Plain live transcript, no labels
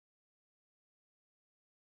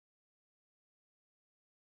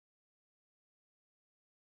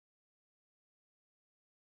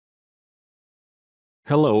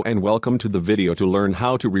Hello and welcome to the video to learn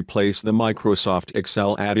how to replace the Microsoft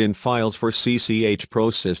Excel add-in files for CCH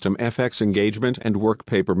ProSystem FX Engagement and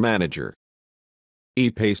Workpaper Manager.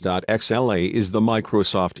 epace.xla is the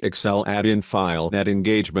Microsoft Excel add-in file that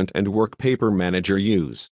Engagement and Workpaper Manager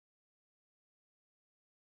use.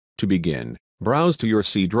 To begin, browse to your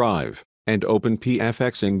C drive and open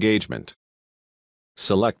PFX Engagement.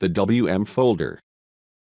 Select the WM folder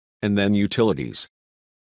and then Utilities.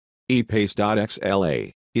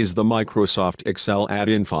 epace.xla is the Microsoft Excel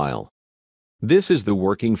add-in file. This is the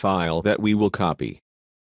working file that we will copy.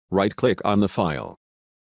 Right-click on the file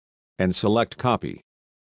and select Copy.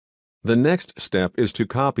 The next step is to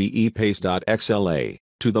copy epace.xla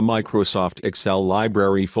to the Microsoft Excel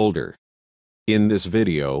library folder. In this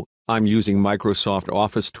video, I'm using Microsoft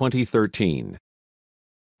Office 2013.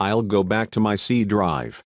 I'll go back to my C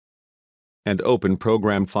drive and open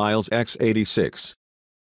Program Files x86.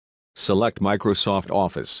 Select Microsoft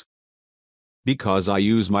Office. Because I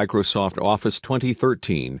use Microsoft Office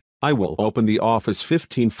 2013, I will open the Office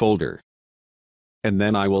 15 folder. And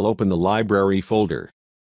then I will open the Library folder.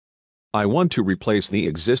 I want to replace the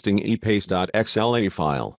existing epace.xla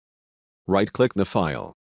file. Right-click the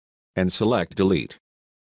file and select Delete.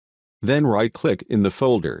 Then right-click in the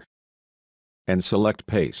folder and select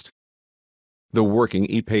Paste. The working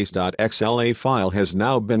epace.xla file has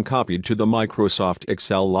now been copied to the Microsoft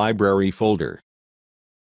Excel library folder.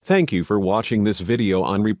 Thank you for watching this video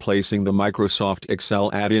on replacing the Microsoft Excel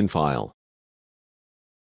add-in file.